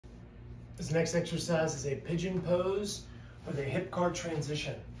This next exercise is a pigeon pose with a hip car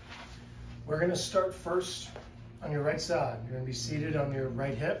transition. We're going to start first on your right side. You're going to be seated on your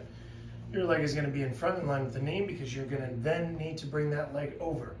right hip. Your leg is going to be in front in line with the knee because you're going to then need to bring that leg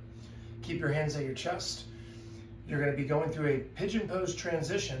over. Keep your hands at your chest. You're going to be going through a pigeon pose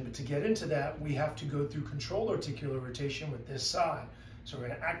transition, but to get into that, we have to go through controlled articular rotation with this side. So we're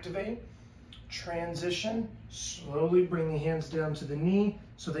going to activate, transition, slowly bring the hands down to the knee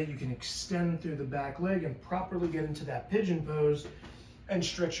so that you can extend through the back leg and properly get into that pigeon pose and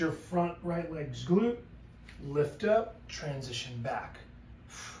stretch your front right leg's glute, lift up, transition back.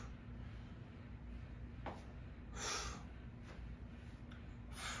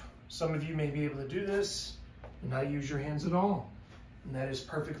 Some of you may be able to do this and not use your hands at all, and that is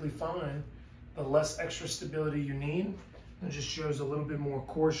perfectly fine. The less extra stability you need, it just shows a little bit more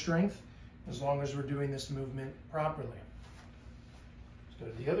core strength as long as we're doing this movement properly. Let's go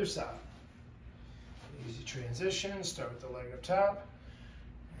to the other side. Easy transition, start with the leg up top,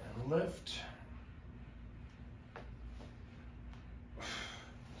 and lift.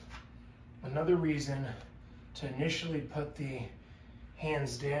 Another reason to initially put the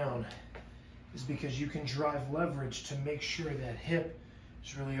hands down is because you can drive leverage to make sure that hip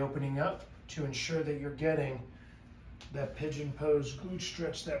is really opening up to ensure that you're getting that pigeon pose glute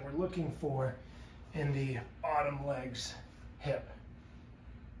stretch that we're looking for in the bottom leg's hip.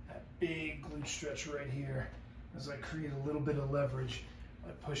 That big glute stretch right here as I create a little bit of leverage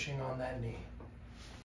by pushing on that knee.